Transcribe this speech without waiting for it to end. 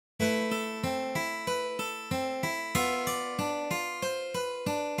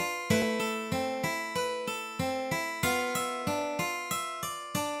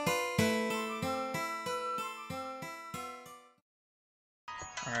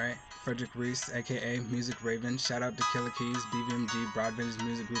Alright, Frederick Reese, aka MuszicRaeven. Shout out to Khilla Keys, BVMG, Broadband's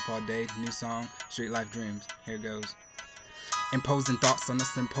music group all day. New song, Street Life Dreams. Here goes. Imposing thoughts on a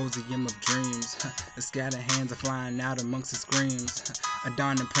symposium of dreams. The scattered hands are flying out amongst the screams. A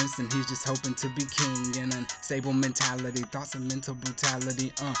Don in Princeton, he's just hoping to be king. An unstable mentality, thoughts of mental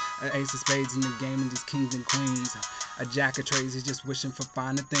brutality. An ace of spades in the game and just kings and queens. A jack of trades, he's just wishing for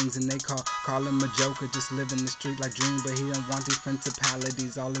finer things. And they call him a joker, just living the street like dream. But he don't want these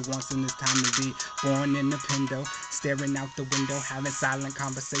principalities, all he wants in his time to be born in the pindo. Staring out the window, having silent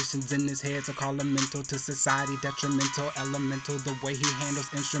conversations in his head. So call him mental to society, detrimental, elemental. The way he handles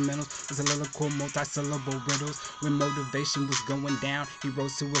instrumentals was a lyrical, multi-syllable riddles. When motivation was going down, he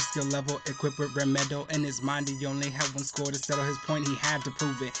rose to a skill level, equipped with red medal. In his mind, he only had one score to settle his point. He had to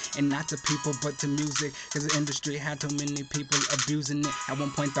prove it, and not to people, but to music. Cause the industry had too many people abusing it. At one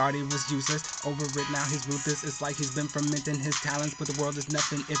point, thought he was useless. Over it now, he's ruthless. It's like he's been fermenting his talents, but the world is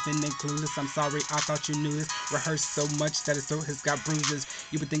nothing if and clueless. I'm sorry, I thought you knew this. Rehearsed so much that his throat has got bruises.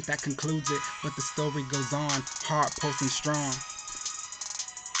 You would think that concludes it, but the story goes on. Hard, pulsing strong.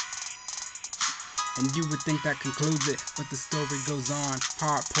 And you would think that concludes it, but the story goes on.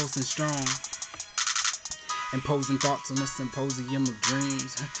 Hard, pulsing strong. Imposing thoughts on a symposium of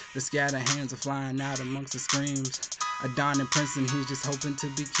dreams. The scattered hands are flying out amongst the screams. A Don in Princeton, he's just hoping to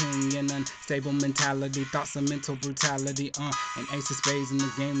be king. An unstable mentality, thoughts of mental brutality. An ace of spades in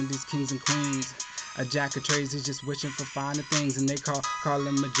the game of these kings and queens. A jack of trades, he's just wishing for finer things. And they call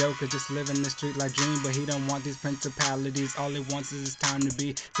him a joker, just living the street like dream. But he don't want these principalities, all he wants is his time to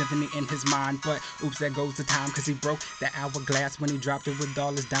be symphony in his mind. But oops, there goes the time, cause he broke the hourglass when he dropped it with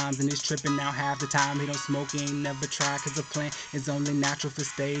all his dimes. And he's tripping now half the time. He don't smoke, he ain't never tried, cause the plan is only natural for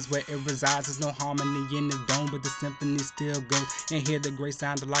stage where it resides. There's no harmony in his dome, but the symphony still goes. And hear the great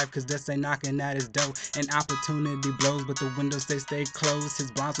sound of life, cause this ain't knocking at his door. And opportunity blows, but the windows they stay closed. His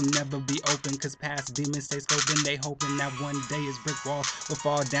blinds will never be open, cause past demons stay scoping. They hoping that one day his brick walls will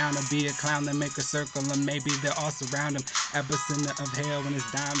fall down and be a clown to make a circle, and maybe they'll all surround him. Epicenter of hell when his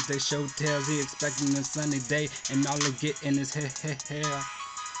dimes they show tails. He expecting a sunny day, and all they get in his hair.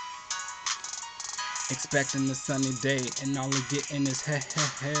 Expecting a sunny day, and all they get in his hair.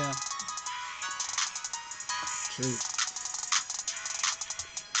 Truth.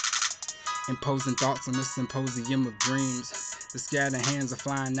 Imposing thoughts on a symposium of dreams. The scattered hands are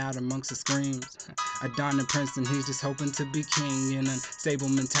flying out amongst the screams. A Don in Princeton, he's just hoping to be king. An unstable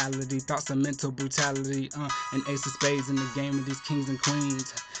mentality, thoughts of mental brutality. An ace of spades in the game of these kings and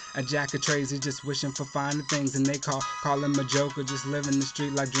queens. A jack of trades, he's just wishing for finer things. And they call him a joker, just living the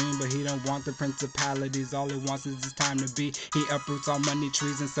street like dream. But he don't want the principalities, all he wants is his time to be. He uproots all money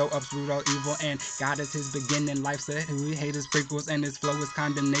trees and so uproot all evil. And God is his beginning, life said we hate his prequels. And his flow is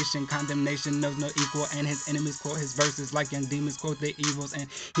condemnation, condemnation knows no equal. And his enemies quote his verses like young demons quote their evils. And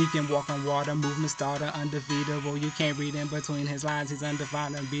he can walk on water, movement starter, undefeatable. You can't read in between his lines, he's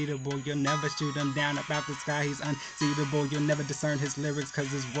undefined, unbeatable. You'll never shoot him down up out the sky, he's unseatable. You'll never discern his lyrics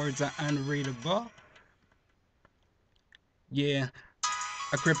cause his words are unreadable. Yeah.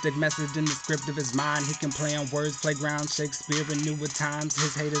 A cryptic message in the script of his mind. He can play on words, playground, Shakespeare and newer times.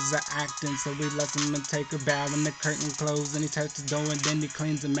 His haters are acting, so he lets them take a bow. When the curtain closes and he touches the door and then he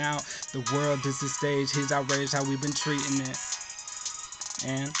cleans them out. The world is his stage, he's outraged how we've been treating it.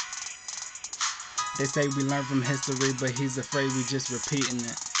 And they say we learn from history, but he's afraid we just repeating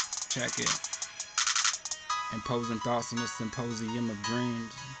it. Check it. Imposing thoughts on a symposium of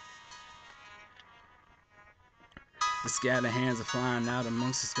dreams. The scattered hands are flying out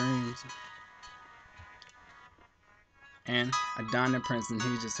amongst the screams. And a Don in Princeton,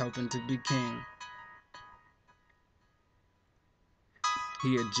 he's just hoping to be king.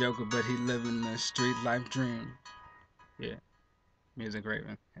 He a joker, but he living the street life dream. Yeah,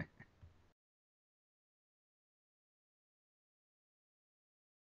 MuszicRaeven.